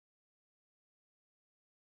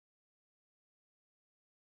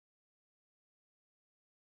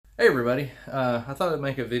Hey everybody, I thought I'd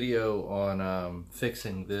make a video on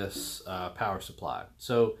fixing this power supply.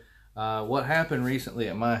 What happened recently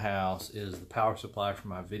at my house is the power supply for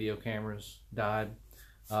my video cameras died,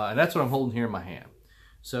 and that's what I'm holding here in my hand.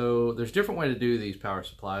 So there's different way to do these power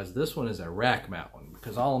supplies. This one is a rack mount one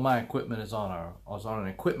because all of my equipment is on an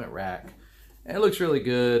equipment rack, and it looks really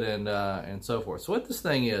good and so forth. So what this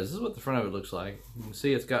thing is what the front of it looks like. You can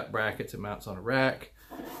see it's got brackets. It mounts on a rack.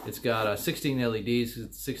 It's got 16 LEDs,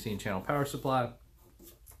 it's a 16 channel power supply.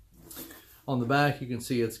 On the back you can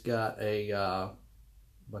see it's got a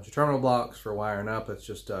bunch of terminal blocks for wiring up. It's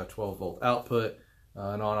just a 12 volt output,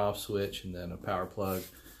 an on off switch, and then a power plug.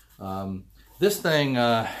 This thing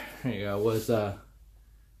here you go,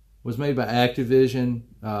 was made by Activision.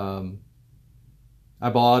 I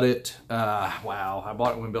bought it, wow, I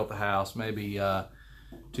bought it when we built the house, maybe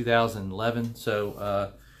 2011.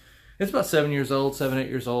 It's about 7 years old, 8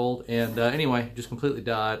 years old, and anyway, just completely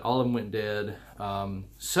died. All of them went dead.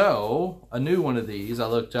 So a new one of these I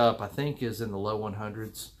looked up, I think is in the low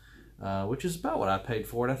 100s, which is about what I paid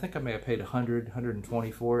for it. I think I may have paid 100,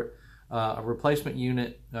 120 for it. A replacement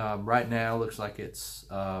unit right now looks like it's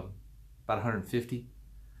about 150.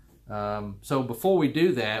 So before we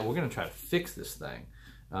do that, we're going to try to fix this thing.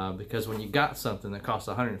 Because when you got something that costs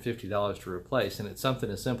 $150 to replace, and it's something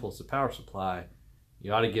as simple as the power supply,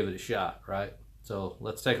 you ought to give it a shot, right? So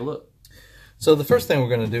let's take a look. So the first thing we're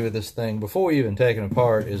going to do with this thing, before we even take it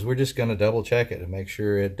apart, is we're just going to double check it and make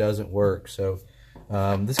sure it doesn't work. So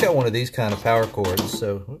this got one of these kind of power cords.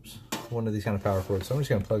 So, oops, one of these kind of power cords. So I'm just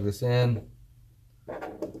going to plug this in.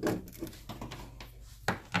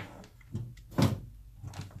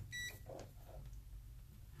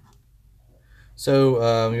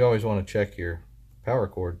 So you always want to check your power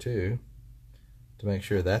cord too to make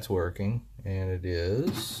sure that's working, and it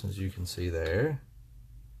is, as you can see there.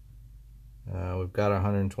 We've got our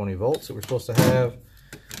 120 volts that we're supposed to have.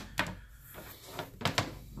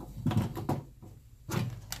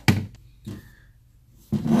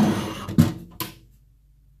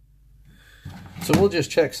 So we'll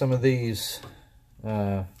just check some of these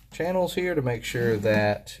channels here to make sure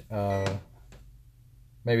that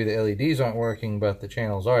maybe the LEDs aren't working, but the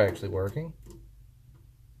channels are actually working.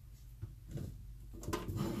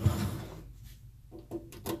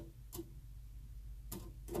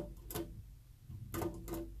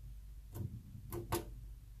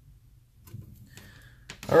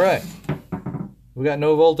 All right, we got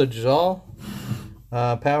no voltage at all.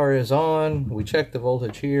 Power is on. We checked the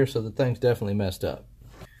voltage here, so the thing's definitely messed up.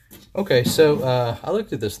 Okay, so I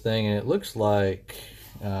looked at this thing, and it looks like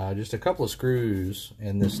just a couple of screws,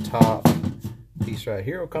 and this top piece right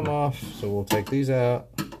here will come off. So we'll take these out.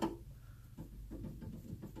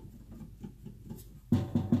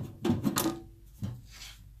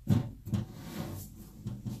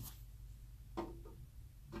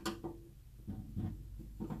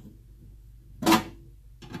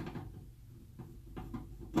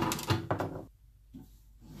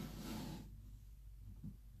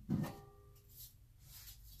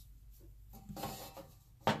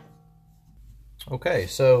 Okay,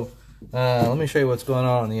 so let me show you what's going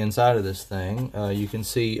on the inside of this thing. You can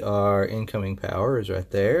see our incoming power is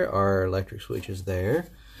right there. Our electric switch is there.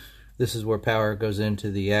 This is where power goes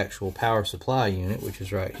into the actual power supply unit, which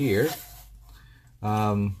is right here.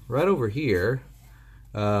 Right over here,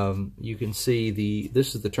 you can see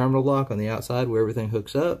this is the terminal block on the outside where everything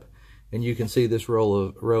hooks up. And you can see this row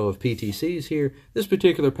of PTCs here. This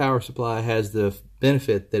particular power supply has the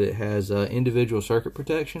benefit that it has individual circuit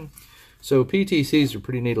protection. So PTCs are a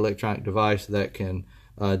pretty neat electronic device that can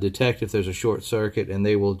detect if there's a short circuit, and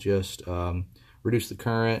they will just reduce the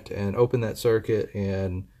current and open that circuit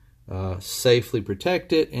and safely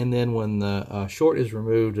protect it. And then when the short is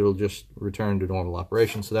removed, it'll just return to normal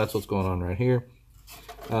operation. So that's what's going on right here.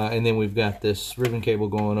 And then we've got this ribbon cable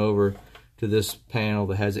going over to this panel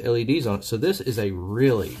that has LEDs on it. So this is a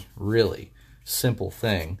really, really simple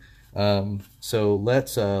thing. So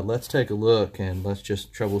let's take a look, and let's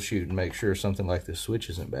just troubleshoot and make sure something like this switch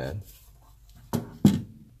isn't bad.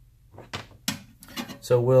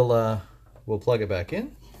 So we'll plug it back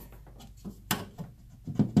in,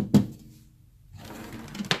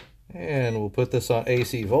 and we'll put this on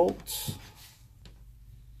AC volts.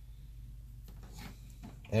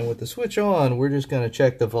 And with the switch on, we're just going to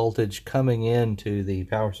check the voltage coming into the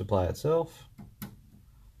power supply itself.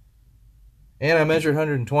 And I measured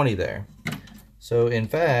 120 there. So in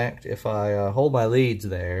fact, if I hold my leads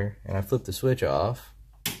there and I flip the switch off,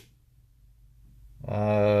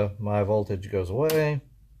 my voltage goes away.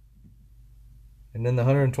 and then the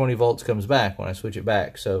 120 volts comes back when I switch it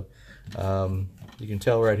back. So you can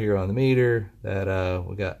tell right here on the meter that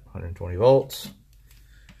we got 120 volts.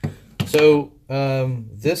 So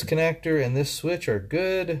this connector and this switch are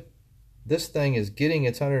good. This thing is getting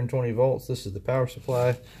its 120 volts. This is the power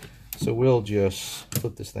supply. So we'll just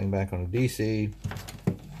put this thing back on a DC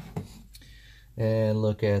and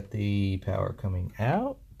look at the power coming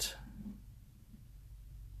out.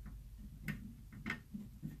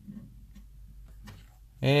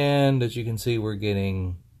 And as you can see, we're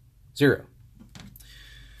getting 0.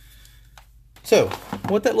 So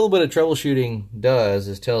what that little bit of troubleshooting does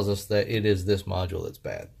is tells us that it is this module that's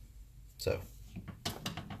bad. So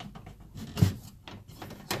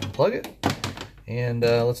unplug it, and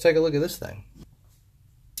let's take a look at this thing.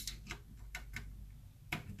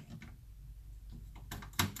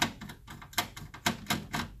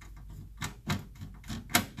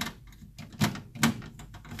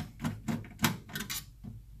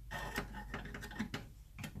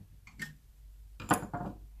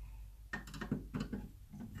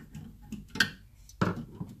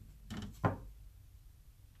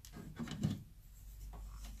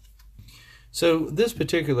 So this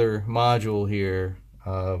particular module here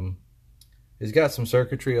has got some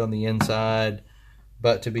circuitry on the inside,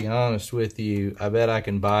 but to be honest with you, I bet I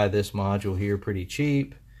can buy this module here pretty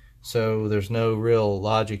cheap, so there's no real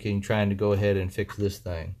logic in trying to go ahead and fix this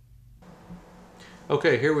thing.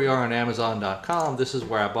 Okay, here we are on Amazon.com. This is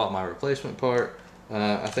where I bought my replacement part.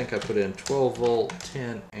 I think I put in 12 volt,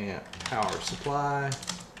 10 amp power supply.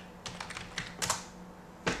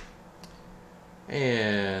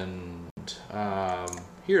 And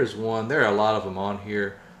here's one. There are a lot of them on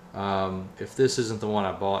here. If this isn't the one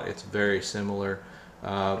I bought, it's very similar.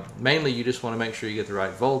 Mainly you just want to make sure you get the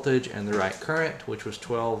right voltage and the right current, which was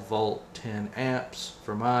 12 volt 10 amps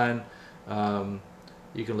for mine.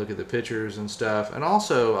 You can look at the pictures and stuff, and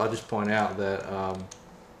also I'll just point out that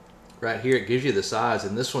right here it gives you the size,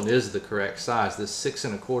 and this one is the correct size. This 6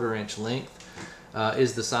 1/4 inch length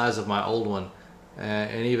is the size of my old one.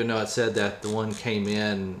 And even though it said that the one came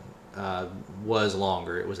in was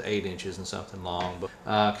longer, it was 8 inches and something long. But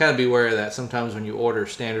kind of be aware that sometimes when you order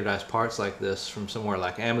standardized parts like this from somewhere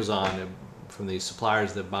like Amazon, from these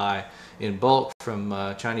suppliers that buy in bulk from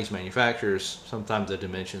Chinese manufacturers, sometimes the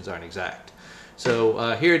dimensions aren't exact.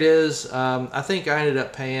 So here it is. I think I ended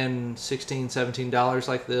up paying $16, $17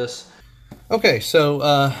 like this. Okay,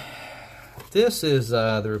 so this is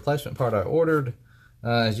the replacement part I ordered.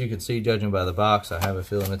 As you can see, judging by the box, I have a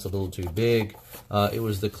feeling it's a little too big. It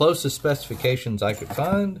was the closest specifications I could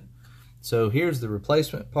find. So here's the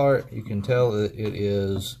replacement part. You can tell that it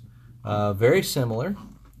is very similar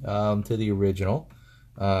to the original.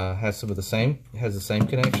 Has the same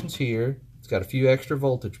connections here. It's got a few extra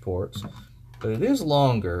voltage ports, but it is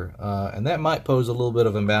longer, and that might pose a little bit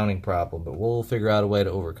of a mounting problem, but we'll figure out a way to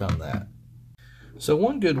overcome that. So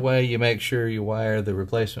one good way you make sure you wire the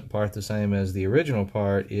replacement part the same as the original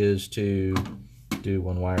part is to do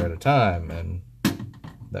one wire at a time, and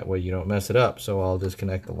that way you don't mess it up. So I'll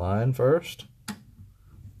disconnect the line first.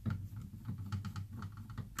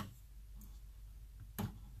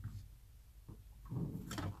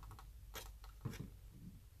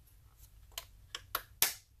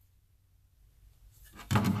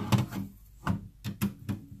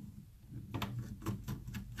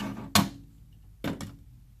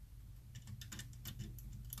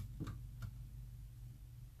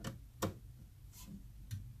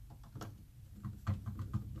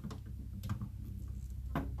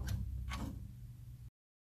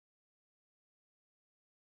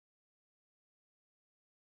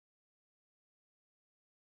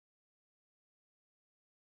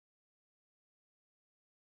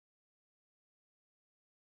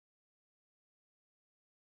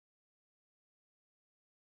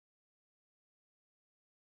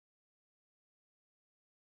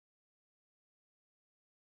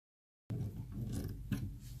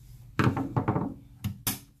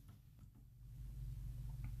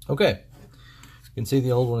 Okay, you can see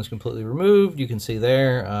the old one is completely removed. You can see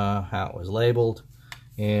there how it was labeled,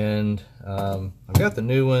 and I've got the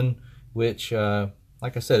new one, which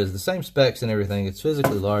like I said is the same specs and everything. It's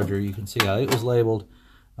physically larger. You can see how it was labeled.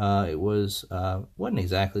 It wasn't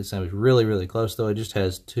exactly the same. It was really close, though. It just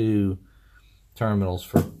has 2 terminals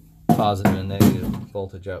for positive and negative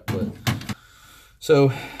voltage output. So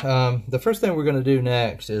the first thing we're going to do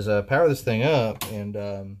next is power this thing up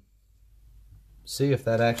and see if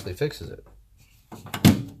that actually fixes it.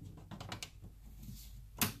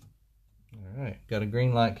 Alright, got a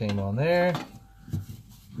green light came on there.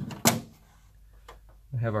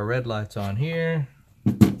 We have our red lights on here.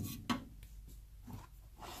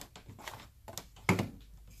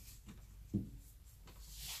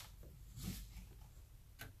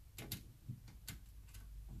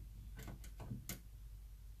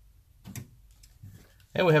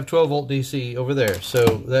 And we have 12 volt DC over there. So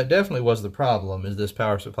that definitely was the problem, is this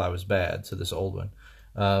power supply was bad, so this old one.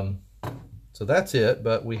 So that's it,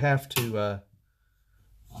 but we have to...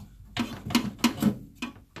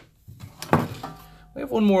 we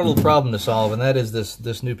have one more little problem to solve, and that is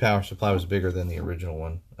this new power supply was bigger than the original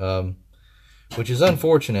one, which is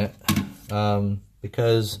unfortunate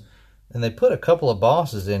because, and they put a couple of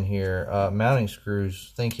bosses in here, mounting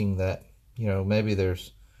screws, thinking that, you know, maybe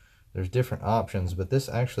there's different options, but this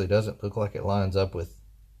actually doesn't look like it lines up with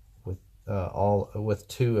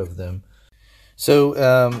two of them. So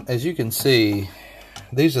as you can see,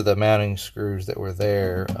 these are the mounting screws that were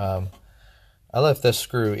there. I left this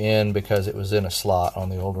screw in because it was in a slot on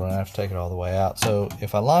the old one. I have to take it all the way out. So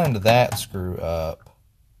if I lined that screw up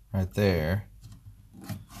right there,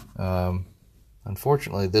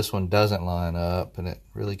 unfortunately this one doesn't line up, and it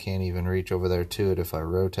really can't even reach over there to it if I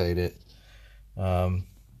rotate it. And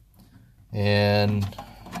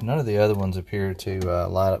none of the other ones appear to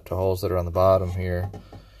line up to holes that are on the bottom here,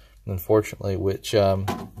 unfortunately, which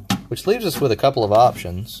leaves us with a couple of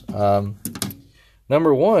options.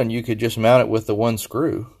 Number one, you could just mount it with the one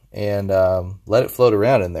screw and let it float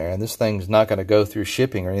around in there, and this thing's not going to go through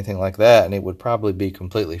shipping or anything like that, and it would probably be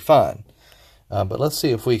completely fine. But let's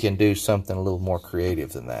see if we can do something a little more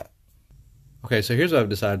creative than that. Okay, so here's what I've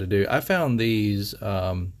decided to do. I found these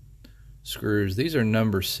screws. These are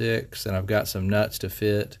number 6, and I've got some nuts to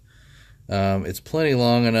fit. It's plenty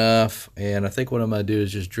long enough, and I think what I'm going to do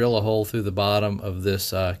is just drill a hole through the bottom of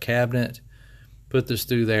this cabinet, put this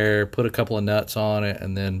through there, put a couple of nuts on it,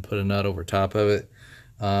 and then put a nut over top of it.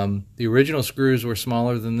 The original screws were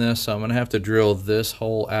smaller than this, so I'm going to have to drill this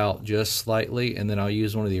hole out just slightly, and then I'll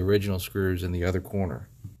use one of the original screws in the other corner.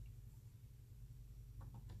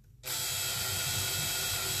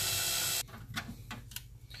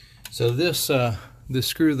 So this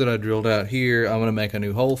screw that I drilled out here, I'm going to make a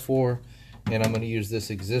new hole for, and I'm going to use this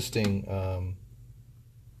existing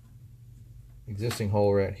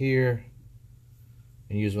hole right here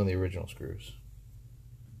and use one of the original screws.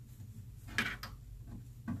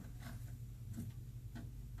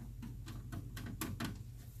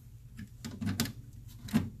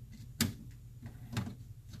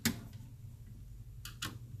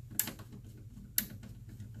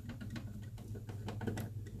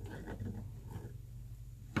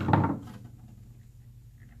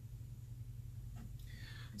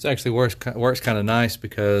 This actually works kind of nice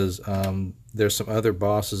because there's some other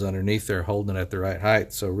bosses underneath there holding it at the right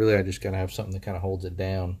height. So really I just gotta have something that kind of holds it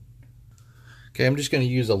down. Okay, I'm just going to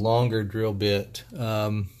use a longer drill bit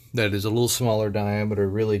that is a little smaller diameter,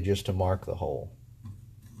 really just to mark the hole.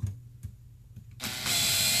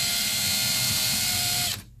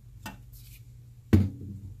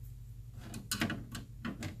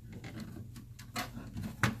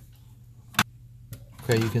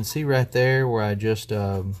 Okay, you can see right there where I just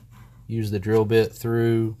used the drill bit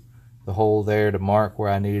through the hole there to mark where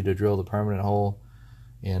I needed to drill the permanent hole,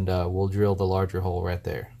 and we'll drill the larger hole right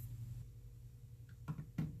there.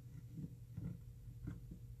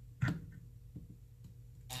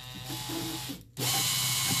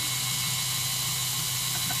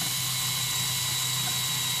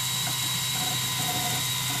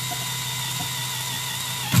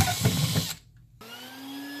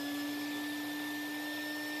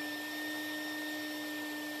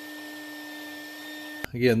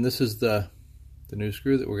 Again, this is the new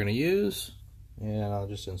screw that we're going to use, and I'll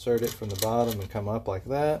just insert it from the bottom and come up like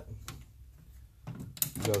that,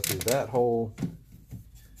 go through that hole,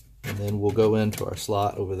 and then we'll go into our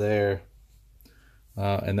slot over there,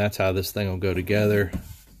 and that's how this thing will go together.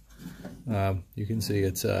 You can see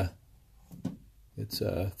it's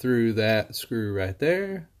through that screw right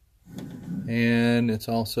there, and it's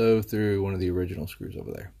also through one of the original screws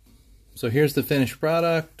over there. So here's the finished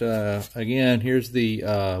product. Again, here's the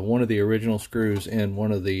one of the original screws in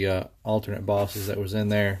one of the alternate bosses that was in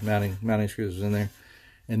there, mounting screws was in there.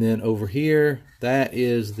 And then over here, that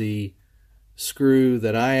is the screw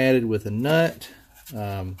that I added with a nut.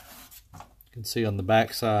 You can see on the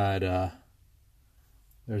back side,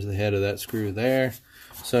 there's the head of that screw there.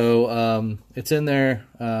 So it's in there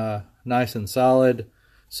nice and solid.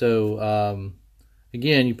 So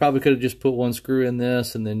again, you probably could have just put one screw in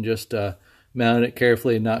this and then just mounted it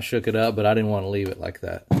carefully and not shook it up, but I didn't want to leave it like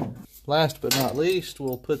that. Last but not least,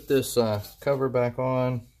 we'll put this cover back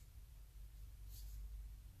on.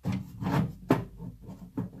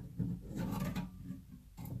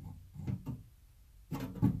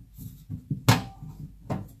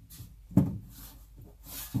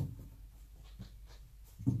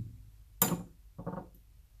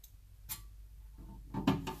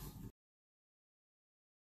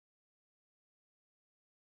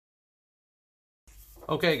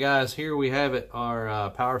 Okay guys, here we have it. Our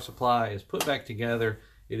power supply is put back together.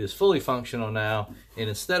 It is fully functional now, and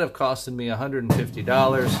instead of costing me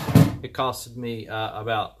 $150, it costed me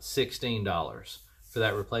about $16 for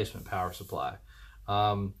that replacement power supply.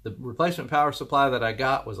 The replacement power supply that I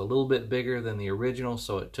got was a little bit bigger than the original,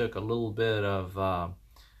 so it took a little bit of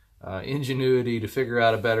ingenuity to figure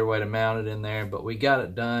out a better way to mount it in there, but we got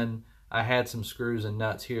it done. I had some screws and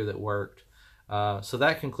nuts here that worked. So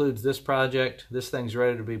that concludes this project. This thing's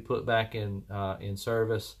ready to be put back in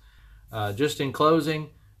service. Just in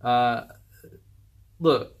closing,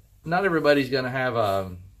 look, not everybody's going to have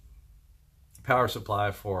a power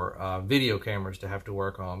supply for video cameras to have to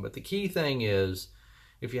work on, but the key thing is,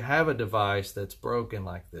 if you have a device that's broken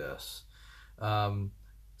like this,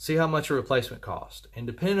 see how much a replacement cost. And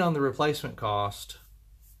depending on the replacement cost,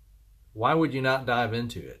 why would you not dive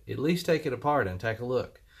into it? At least take it apart and take a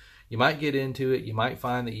look. You might get into it. You might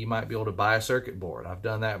find that you might be able to buy a circuit board. I've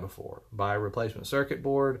done that before. Buy a replacement circuit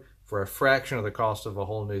board for a fraction of the cost of a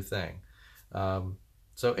whole new thing.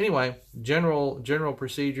 So anyway, general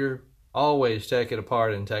procedure, always take it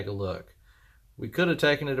apart and take a look. We could have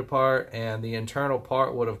taken it apart and the internal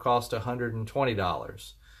part would have cost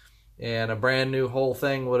 $120. And a brand new whole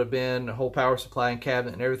thing would have been, a whole power supply and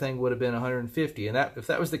cabinet and everything would have been $150. And if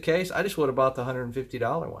that was the case, I just would have bought the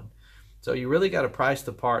 $150 one. So you really got to price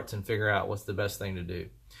the parts and figure out what's the best thing to do.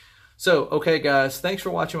 So, okay guys, thanks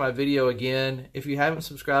for watching my video again. If you haven't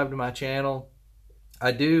subscribed to my channel,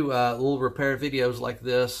 I do little repair videos like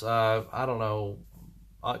this, I don't know,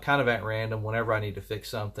 kind of at random whenever I need to fix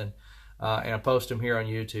something. And I post them here on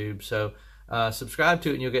YouTube. So subscribe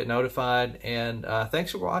to it and you'll get notified. And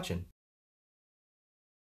thanks for watching.